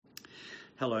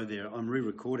Hello there. I'm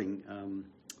re-recording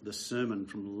the sermon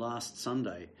from last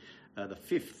Sunday, the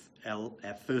fifth, our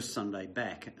first Sunday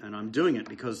back, and I'm doing it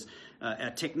because our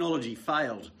technology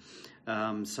failed,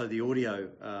 so the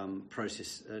audio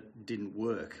process didn't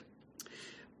work.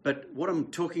 But what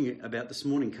I'm talking about this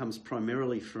morning comes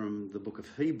primarily from the book of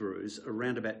Hebrews,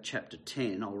 around about chapter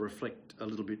 10. I'll reflect a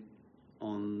little bit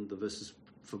on the verses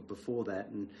before that,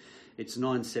 and it's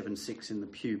 976 in the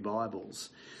Pew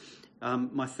Bibles.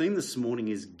 My theme this morning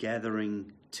is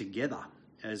gathering together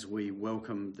as we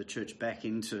welcome the church back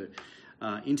into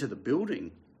the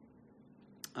building.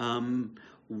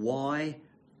 Why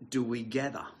do we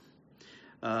gather?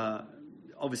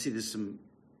 Obviously, there's some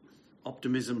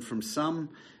optimism from some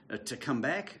to come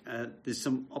back. There's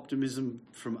some optimism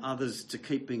from others to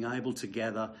keep being able to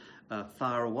gather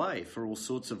far away for all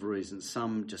sorts of reasons.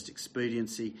 Some just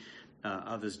expediency.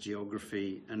 Others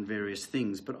geography and various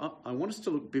things. But I want us to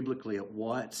look biblically at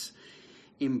why it's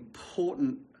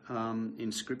important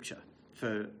in Scripture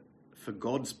for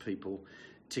God's people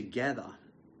to gather.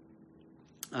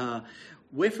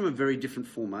 We're from a very different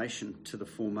formation to the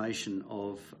formation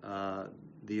of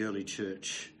the early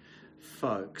church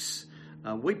folks.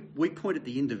 We point at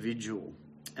the individual,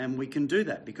 and we can do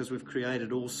that because we've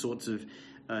created all sorts of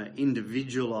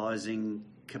individualising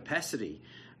capacity.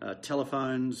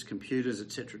 Telephones, computers,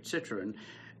 etc., and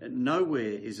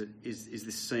nowhere is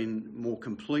this seen more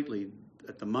completely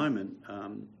at the moment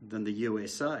than the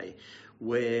USA,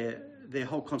 where their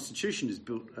whole constitution is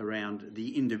built around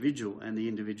the individual and the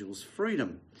individual's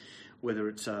freedom. Whether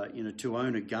it's to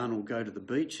own a gun or go to the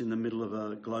beach in the middle of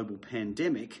a global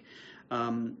pandemic,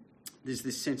 there's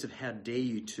this sense of how dare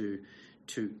you to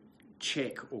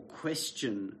check or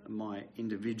question my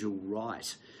individual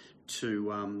right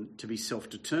to be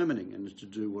self-determining and to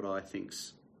do what I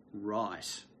think's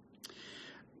right.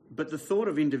 But the thought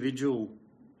of individual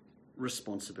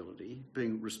responsibility,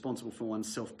 being responsible for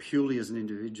oneself purely as an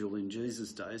individual in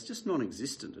Jesus' day, is just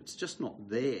non-existent. It's just not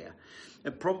there.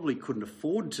 It probably couldn't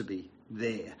afford to be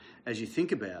there as you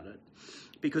think about it,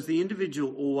 because the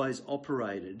individual always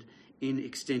operated in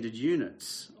extended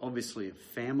units. Obviously, a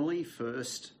family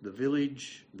first, the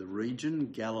village, the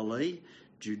region, Galilee,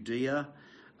 Judea,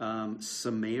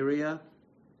 Samaria,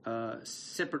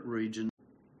 separate regions.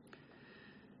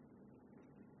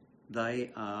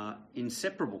 They are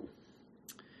inseparable.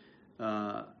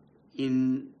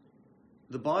 In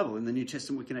the Bible, in the New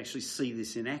Testament, we can actually see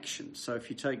this in action. So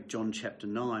if you take John chapter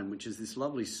 9, which is this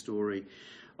lovely story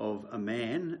of a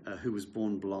man who was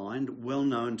born blind, well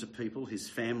known to people, his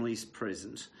family's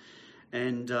present,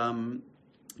 and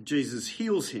Jesus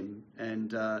heals him,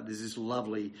 and there's this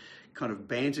lovely kind of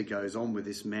banter goes on with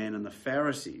this man and the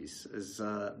Pharisees as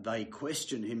they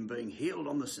question him being healed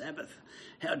on the Sabbath.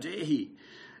 How dare he?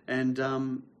 And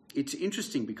it's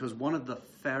interesting because one of the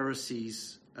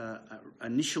Pharisees'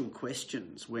 initial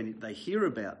questions when they hear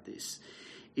about this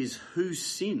is, who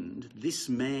sinned, this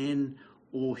man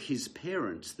or his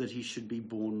parents, that he should be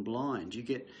born blind? You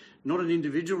get not an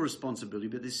individual responsibility,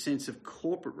 but this sense of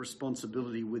corporate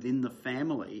responsibility within the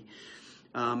family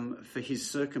for his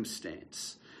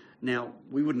circumstance. Now,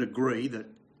 we wouldn't agree that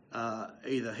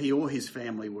either he or his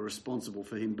family were responsible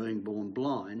for him being born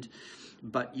blind,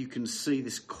 but you can see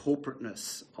this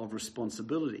corporateness of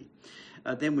responsibility.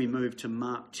 Then we move to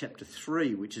Mark chapter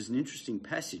 3, which is an interesting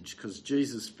passage because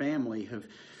Jesus' family have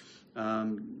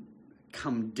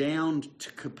come down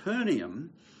to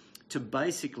Capernaum to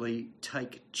basically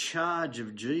take charge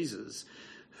of Jesus,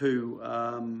 who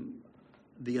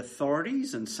the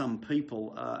authorities and some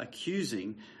people are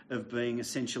accusing of being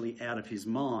essentially out of his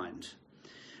mind.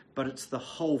 But it's the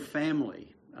whole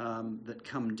family that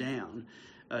come down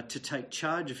to take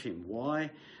charge of him.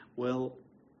 Why? Well,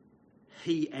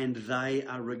 he and they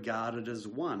are regarded as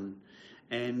one,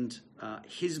 and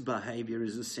his behaviour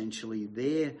is essentially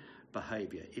their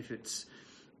behaviour. If it's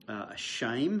a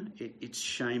shame, it's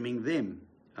shaming them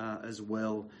as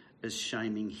well as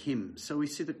shaming him. So we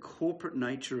see the corporate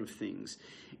nature of things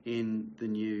in the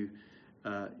New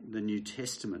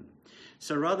Testament.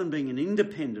 So rather than being an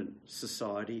independent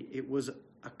society, it was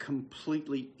a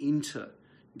completely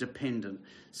interdependent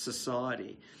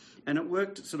society. And it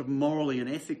worked sort of morally and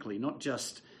ethically, not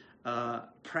just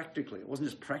practically. It wasn't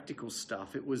just practical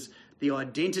stuff. It was the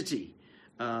identity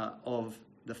of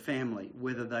the family,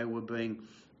 whether they were being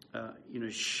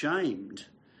shamed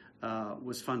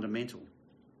was fundamental.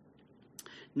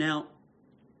 Now,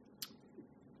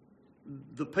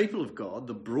 the people of God,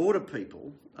 the broader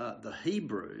people, the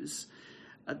Hebrews,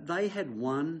 they had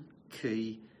one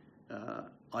key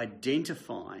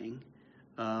identifying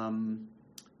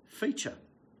feature.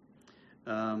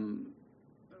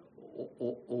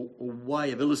 or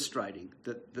way of illustrating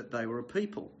that they were a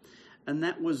people, and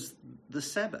that was the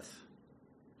Sabbath.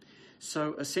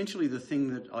 So essentially the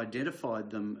thing that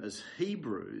identified them as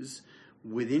Hebrews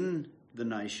within the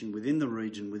nation, within the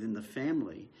region, within the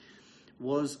family,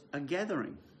 was a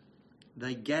gathering.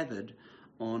 They gathered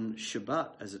on Shabbat,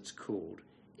 as it's called.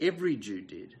 Every Jew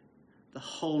did. The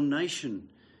whole nation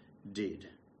did.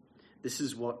 This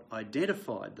is what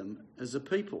identified them as a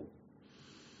people.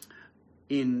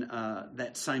 In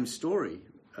that same story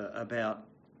about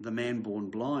the man born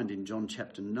blind in John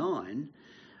chapter 9,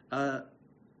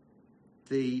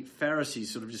 the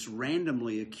Pharisees sort of just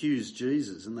randomly accuse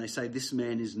Jesus, and they say this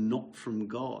man is not from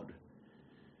God.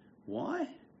 Why?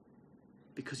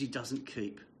 Because he doesn't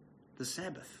keep the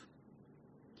Sabbath.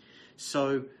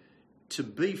 So to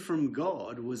be from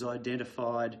God was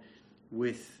identified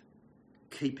with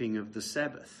keeping of the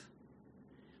Sabbath.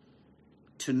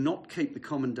 To not keep the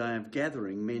common day of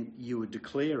gathering meant you were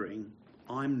declaring,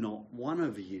 I'm not one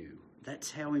of you.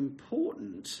 That's how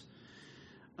important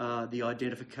the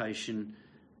identification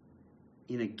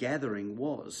in a gathering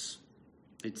was.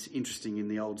 It's interesting, in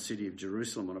the old city of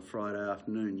Jerusalem on a Friday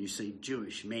afternoon, you see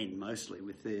Jewish men mostly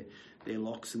with their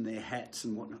locks and their hats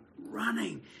and whatnot,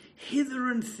 running hither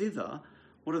and thither.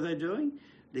 What are they doing?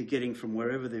 They're getting from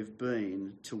wherever they've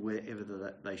been to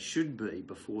wherever they should be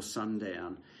before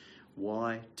sundown.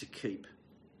 Why? To keep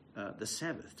the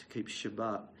Sabbath, to keep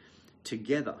Shabbat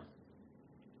together.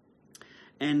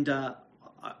 And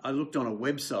I looked on a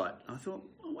website. I thought,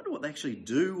 I wonder what they actually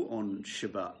do on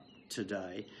Shabbat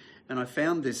today. And I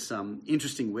found this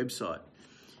interesting website,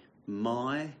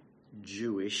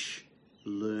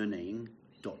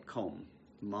 myjewishlearning.com.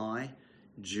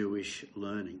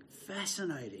 myjewishlearning.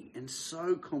 Fascinating and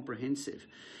so comprehensive.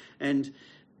 And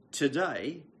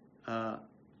today, the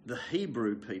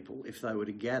Hebrew people, if they were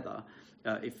to gather,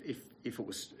 if it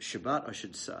was Shabbat, I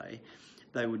should say,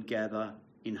 they would gather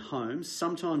in homes,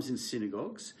 sometimes in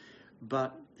synagogues,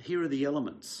 but here are the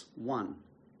elements. 1,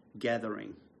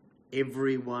 gathering.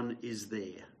 Everyone is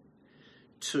there.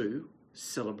 2,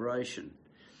 celebration.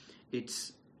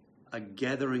 It's a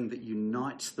gathering that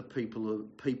unites the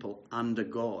people under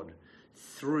God.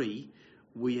 3,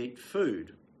 we eat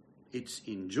food. It's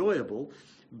enjoyable,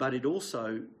 but it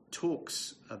also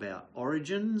talks about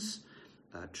origins,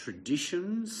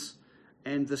 traditions,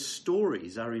 and the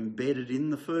stories are embedded in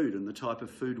the food and the type of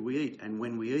food we eat and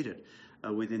when we eat it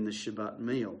within the Shabbat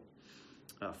meal.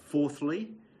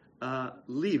 4thly,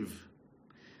 live.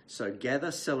 So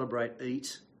gather, celebrate,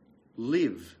 eat,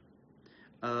 live.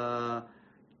 Care.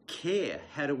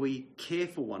 How do we care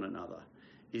for one another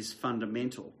is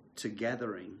fundamental to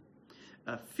gathering.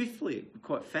 5thly,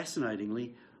 quite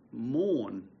fascinatingly,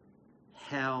 mourn.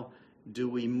 How do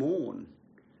we mourn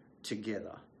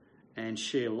together and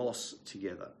share loss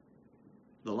together?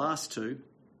 The last 2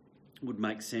 would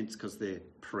make sense because they're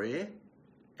prayer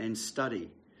and study.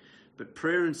 But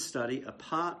prayer and study are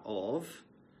part of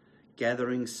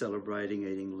gathering, celebrating,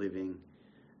 eating, living,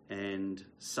 and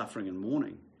suffering and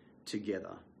mourning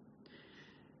together.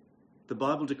 The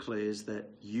Bible declares that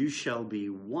you shall be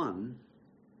one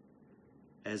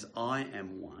as I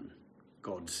am one,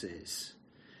 God says.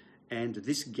 And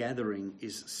this gathering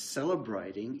is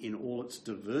celebrating in all its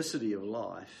diversity of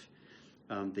life,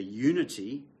 the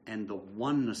unity and the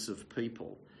oneness of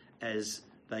people as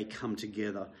they come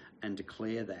together and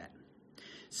declare that.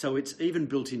 So it's even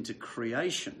built into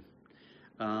creation.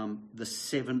 The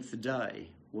 7th day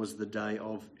was the day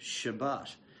of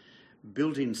Shabbat,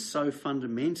 built in so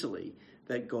fundamentally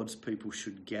that God's people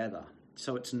should gather.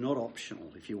 So it's not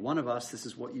optional. If you're one of us, this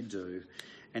is what you do.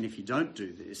 And if you don't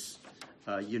do this,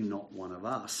 you're not one of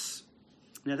us.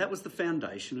 Now, that was the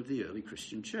foundation of the early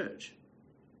Christian church.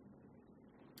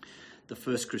 The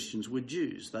first Christians were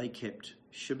Jews. They kept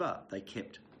Shabbat. They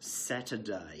kept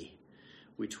Saturday,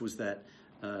 which was that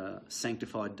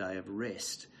sanctified day of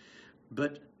rest.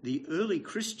 But the early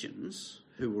Christians,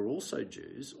 who were also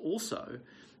Jews, also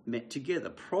met together,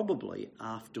 probably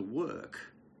after work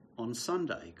on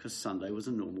Sunday, because Sunday was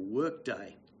a normal work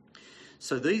day.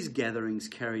 So these gatherings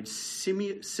carried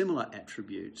similar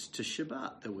attributes to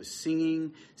Shabbat. There was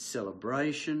singing,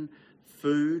 celebration,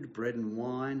 food, bread and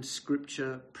wine,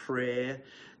 scripture, prayer,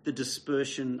 the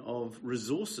dispersion of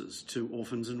resources to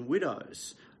orphans and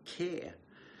widows, care.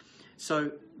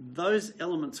 So those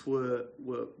elements were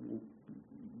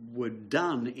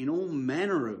done in all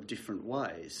manner of different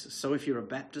ways. So if you're a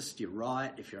Baptist, you're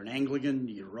right. If you're an Anglican,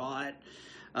 you're right.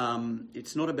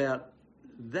 It's not about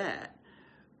that.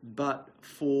 But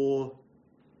for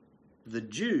the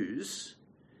Jews,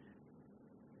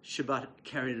 Shabbat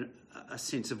carried a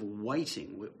sense of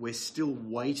waiting. We're still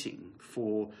waiting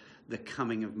for the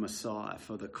coming of Messiah,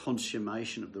 for the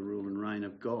consummation of the rule and reign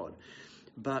of God.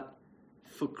 But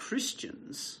for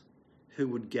Christians who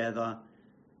would gather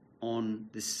on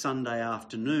this Sunday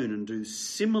afternoon and do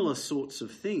similar sorts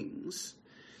of things,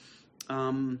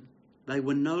 they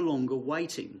were no longer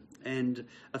waiting. And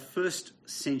a first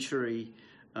century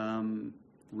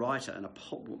writer,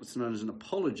 what's known as an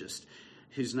apologist,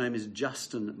 whose name is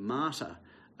Justin Martyr,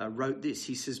 wrote this.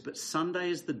 He says, "But Sunday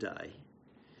is the day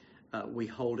we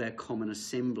hold our common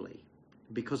assembly,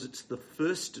 because it's the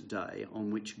first day on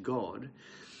which God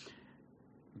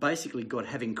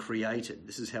having created,"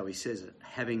 this is how he says it,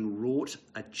 "having wrought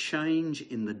a change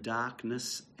in the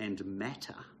darkness and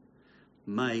matter,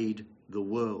 made the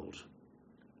world."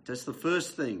 That's the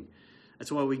first thing.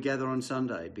 That's why we gather on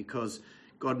Sunday, because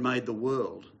God made the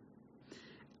world.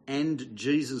 And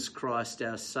Jesus Christ,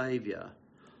 our Saviour,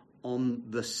 on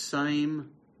the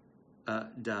same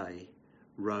day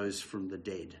rose from the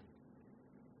dead.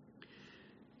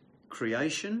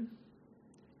 Creation,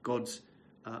 God's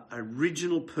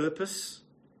original purpose,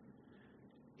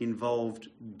 involved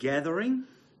gathering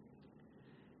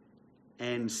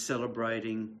and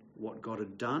celebrating what God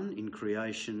had done in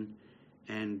creation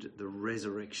and the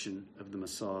resurrection of the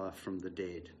Messiah from the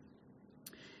dead.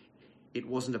 It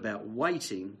wasn't about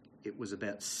waiting, it was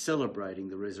about celebrating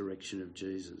the resurrection of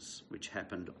Jesus, which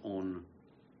happened on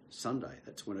Sunday.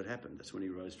 That's when it happened. That's when he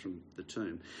rose from the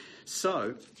tomb.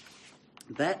 So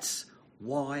that's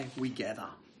why we gather.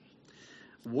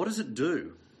 What does it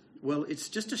do? Well, it's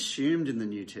just assumed in the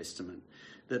New Testament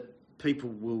that people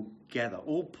will gather.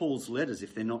 All Paul's letters,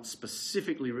 if they're not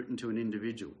specifically written to an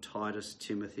individual, Titus,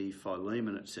 Timothy,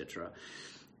 Philemon, etc.,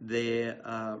 they're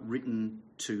written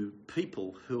to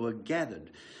people who are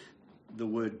gathered. The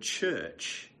word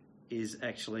church is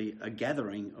actually a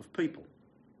gathering of people.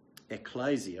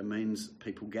 Ecclesia means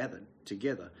people gathered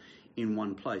together in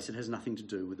one place. It has nothing to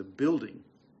do with a building.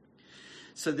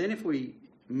 So then if we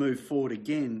move forward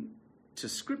again to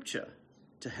Scripture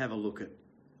to have a look at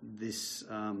this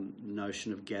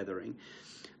notion of gathering,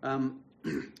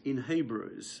 in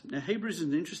Hebrews. Now, Hebrews is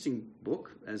an interesting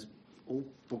book, as all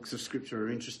books of Scripture are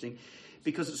interesting,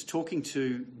 because it's talking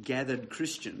to gathered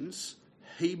Christians,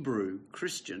 Hebrew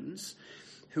Christians,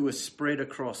 who are spread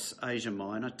across Asia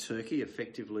Minor, Turkey,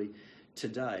 effectively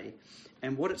today.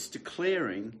 And what it's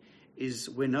declaring is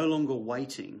we're no longer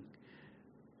waiting.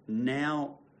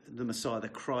 Now the Messiah, the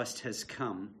Christ, has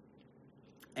come.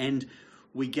 And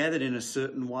we gathered in a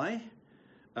certain way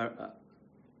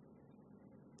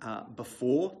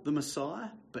before the Messiah,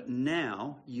 but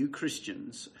now you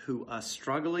Christians who are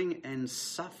struggling and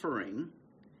suffering,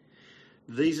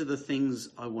 these are the things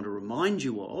I want to remind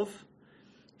you of,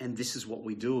 and this is what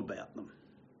we do about them.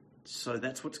 So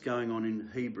that's what's going on in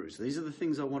Hebrews. These are the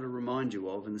things I want to remind you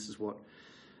of, and this is what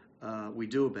we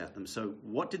do about them. So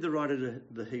what did the writer to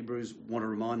the Hebrews want to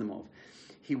remind them of?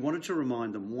 He wanted to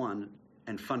remind them, one,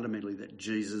 and fundamentally, that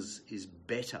Jesus is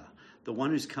better. The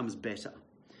one who comes better.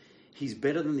 He's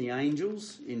better than the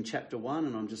angels in chapter 1,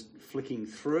 and I'm just flicking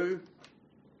through.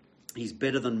 He's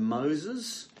better than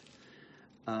Moses.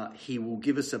 He will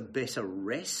give us a better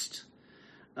rest.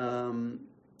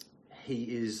 He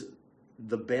is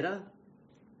the better,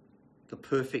 the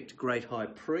perfect great high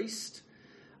priest.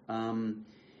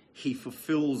 He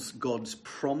fulfills God's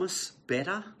promise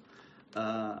better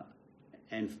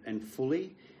and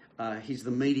fully. He's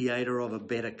the mediator of a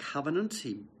better covenant.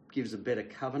 He gives a better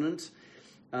covenant.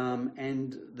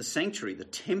 And the sanctuary, the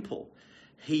temple,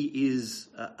 he is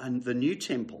the new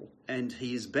temple, and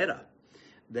he is better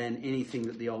than anything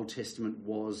that the Old Testament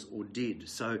was or did.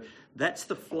 So that's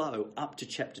the flow up to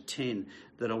chapter 10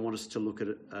 that I want us to look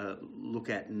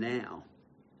at now.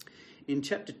 In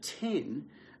chapter 10,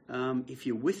 if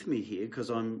you're with me here, because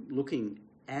I'm looking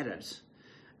at it,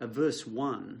 verse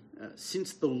 1,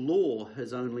 since the law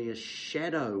has only a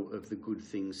shadow of the good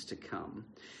things to come.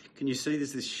 Can you see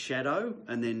there's this shadow,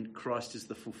 and then Christ is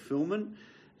the fulfillment?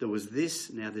 There was this,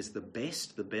 now there's the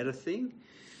best, the better thing.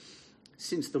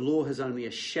 Since the law has only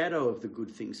a shadow of the good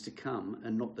things to come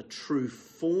and not the true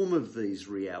form of these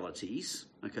realities.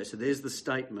 Okay, so there's the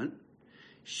statement.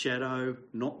 Shadow,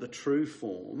 not the true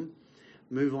form.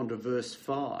 Move on to verse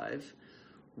 5.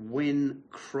 When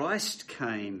Christ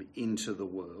came into the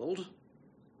world,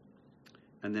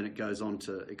 and then it goes on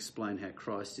to explain how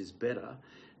Christ is better.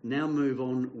 Now move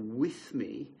on with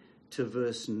me to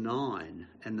verse 9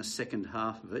 and the second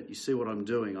half of it. You see what I'm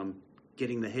doing? I'm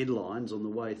getting the headlines on the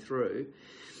way through.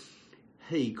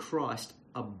 He, Christ,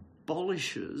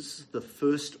 abolishes the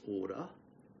first order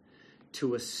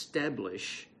to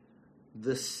establish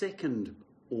the second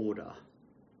order.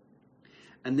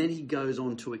 And then he goes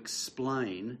on to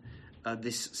explain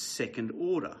this second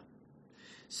order.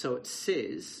 So it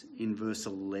says in verse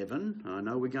 11, I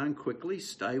know we're going quickly,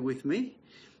 stay with me.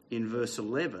 In verse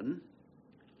 11,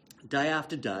 day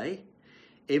after day,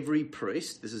 every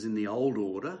priest, this is in the old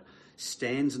order,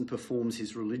 stands and performs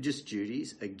his religious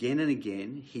duties. Again and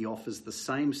again, he offers the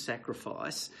same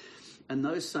sacrifice. And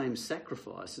those same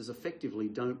sacrifices effectively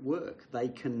don't work. They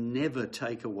can never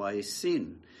take away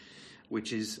sin,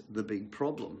 which is the big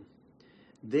problem.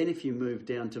 Then if you move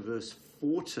down to verse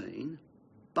 14,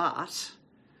 but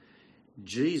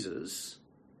Jesus,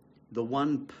 the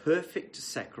one perfect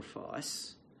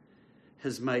sacrifice,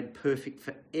 has made perfect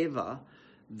forever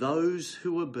those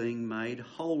who are being made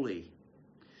holy.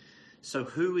 So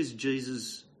who is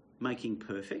Jesus making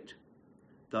perfect?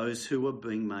 Those who are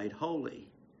being made holy.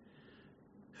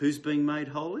 Who's being made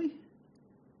holy?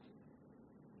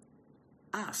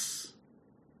 Us.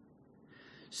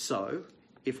 So,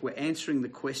 if we're answering the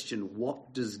question,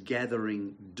 what does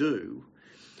gathering do?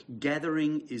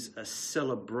 Gathering is a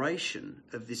celebration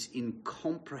of this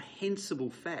incomprehensible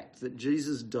fact that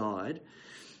Jesus died.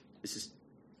 This is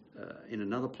in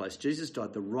another place. Jesus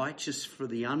died, the righteous for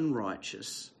the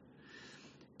unrighteous,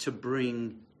 to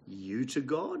bring you to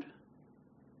God?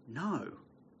 No.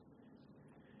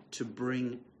 To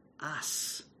bring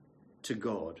us to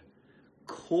God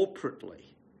corporately.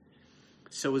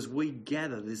 So as we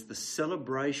gather, there's the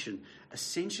celebration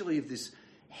essentially of this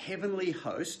heavenly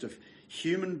host of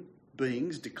human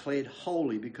beings declared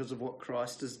holy because of what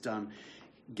Christ has done,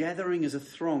 gathering as a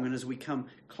throng, and as we come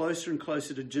closer and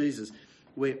closer to Jesus,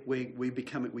 we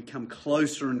come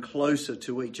closer and closer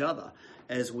to each other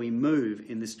as we move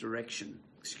in this direction.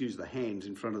 Excuse the hands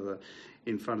in front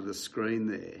of the screen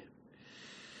there.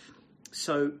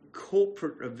 So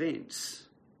corporate events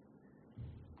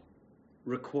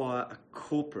require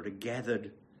a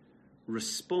gathered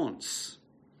response.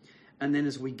 And then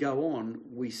as we go on,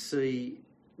 we see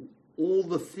all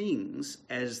the things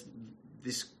as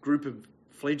this group of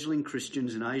fledgling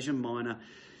Christians in Asia Minor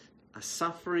are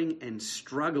suffering and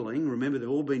struggling. Remember, they've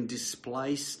all been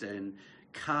displaced and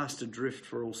cast adrift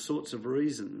for all sorts of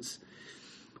reasons.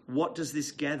 What does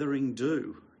this gathering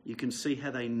do? You can see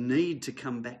how they need to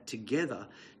come back together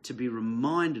to be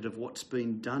reminded of what's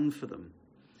been done for them.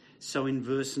 So in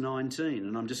verse 19,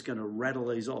 and I'm just going to rattle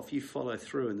these off, you follow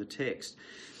through in the text.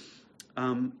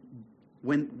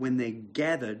 When they're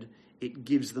gathered, it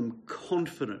gives them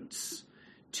confidence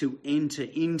to enter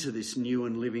into this new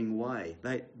and living way.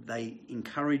 They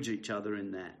encourage each other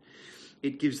in that.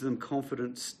 It gives them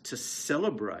confidence to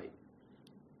celebrate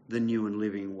the new and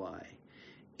living way.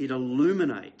 It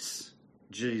illuminates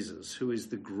Jesus, who is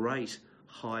the great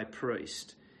high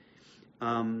priest.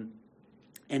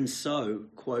 And so,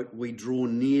 quote, we draw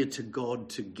near to God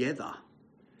together.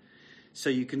 So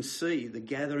you can see the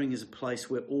gathering is a place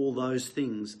where all those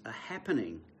things are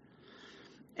happening.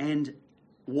 And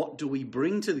what do we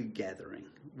bring to the gathering?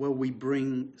 Well, we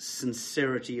bring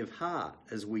sincerity of heart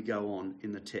as we go on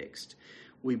in the text.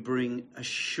 We bring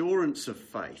assurance of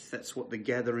faith. That's what the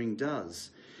gathering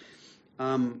does.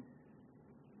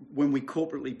 When we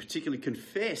corporately particularly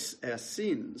confess our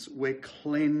sins, we're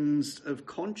cleansed of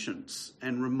conscience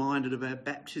and reminded of our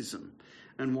baptism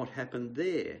and what happened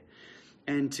there.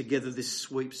 And together this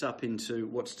sweeps up into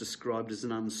what's described as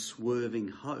an unswerving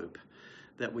hope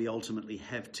that we ultimately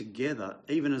have together,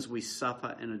 even as we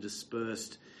suffer and are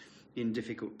dispersed in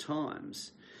difficult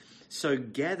times. So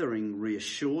gathering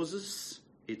reassures us.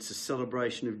 It's a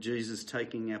celebration of Jesus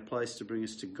taking our place to bring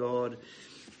us to God.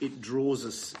 It draws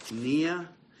us near.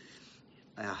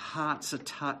 Our hearts are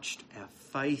touched. Our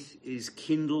faith is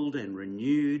kindled and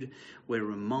renewed. We're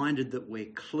reminded that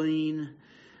we're clean,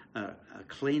 are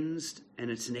cleansed, and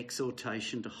it's an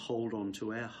exhortation to hold on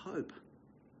to our hope.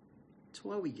 It's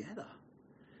why we gather.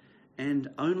 And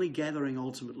only gathering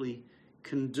ultimately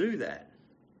can do that.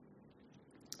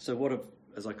 So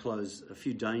as I close, a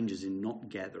few dangers in not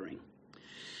gathering?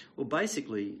 Well,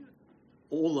 basically,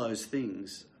 all those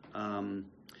things are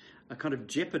kind of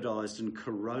jeopardised and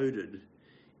corroded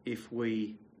if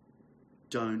we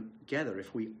don't gather,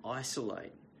 if we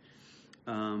isolate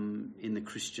in the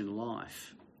Christian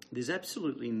life. There's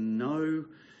absolutely no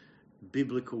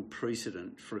biblical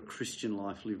precedent for a Christian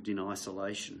life lived in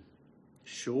isolation.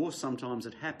 Sure, sometimes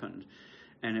it happened,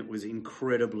 and it was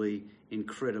incredibly,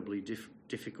 incredibly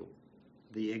difficult.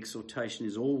 The exhortation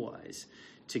is always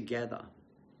to gather.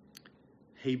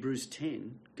 Hebrews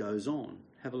 10 goes on.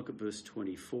 Have a look at verse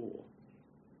 24.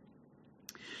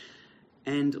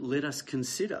 And let us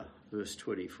consider, verse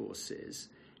 24 says,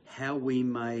 how we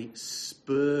may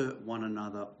spur one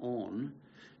another on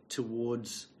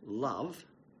towards love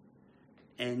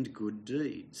and good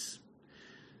deeds.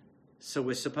 So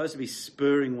we're supposed to be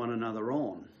spurring one another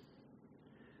on.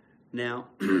 Now,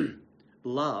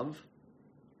 love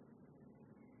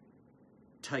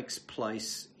takes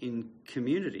place in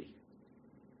community.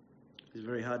 It's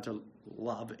very hard to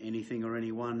love anything or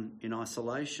anyone in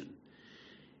isolation.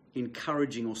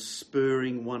 Encouraging or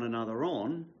spurring one another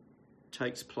on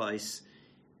takes place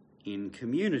in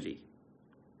community.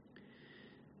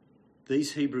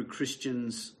 These Hebrew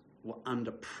Christians were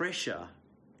under pressure,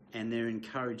 and they're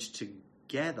encouraged to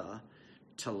gather,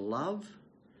 to love,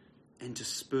 and to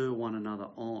spur one another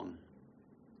on.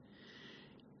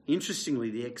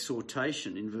 Interestingly, the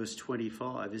exhortation in verse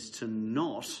 25 is to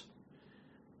not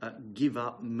give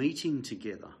up meeting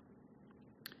together,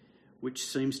 which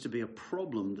seems to be a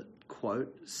problem that,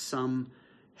 quote, some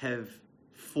have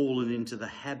fallen into the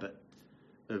habit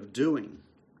of doing.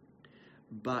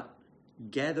 But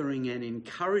gathering and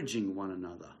encouraging one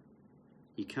another,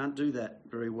 you can't do that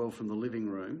very well from the living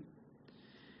room,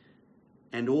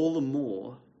 and all the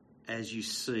more as you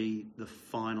see the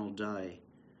final day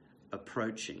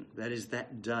approaching. That is,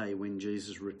 that day when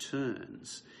Jesus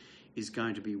returns is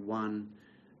going to be one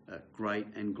great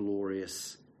and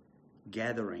glorious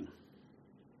gathering.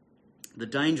 The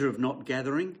danger of not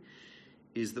gathering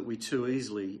is that we too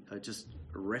easily just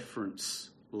reference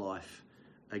life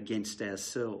against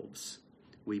ourselves.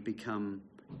 We become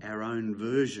our own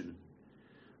version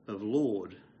of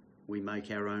Lord. We make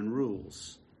our own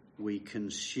rules. We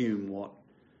consume what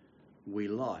we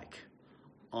like.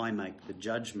 I make the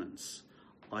judgments.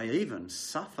 I even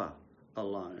suffer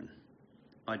alone.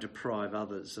 I deprive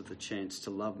others of the chance to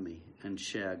love me and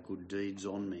shower good deeds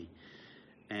on me.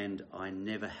 And I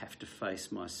never have to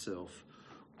face myself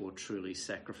or truly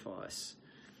sacrifice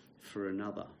for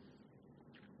another.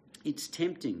 It's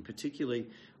tempting, particularly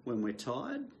when we're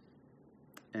tired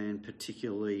and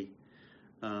particularly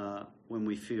when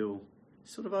we feel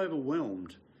sort of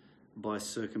overwhelmed by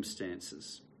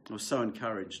circumstances. I was so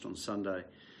encouraged on Sunday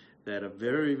that a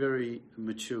very, very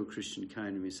mature Christian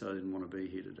came to me and said, I didn't want to be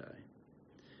here today.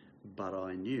 But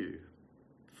I knew,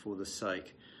 for the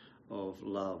sake of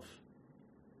love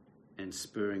and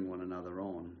spurring one another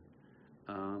on,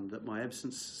 that my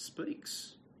absence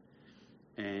speaks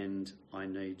and I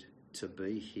need to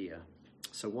be here.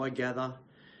 So why gather?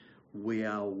 We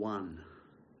are one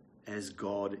as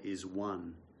God is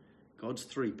one. God's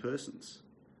three persons,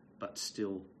 but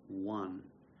still one.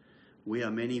 We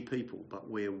are many people, but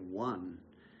we're one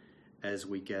as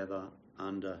we gather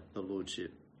under the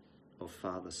lordship of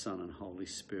Father, Son and Holy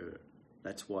Spirit.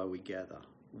 That's why we gather.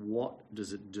 What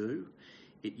does it do?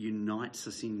 It unites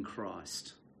us in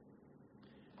Christ,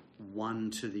 one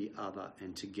to the other,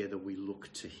 and together we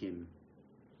look to him.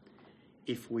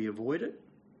 If we avoid it,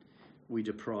 we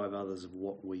deprive others of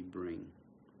what we bring.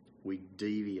 We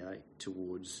deviate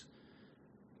towards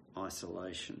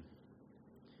isolation,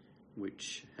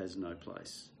 which has no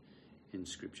place in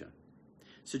Scripture.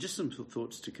 So just some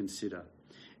thoughts to consider,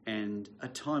 and a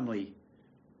timely,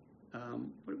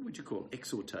 what would you call it,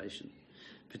 exhortation,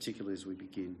 particularly as we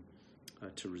begin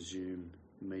to resume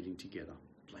meeting together.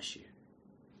 Bless you.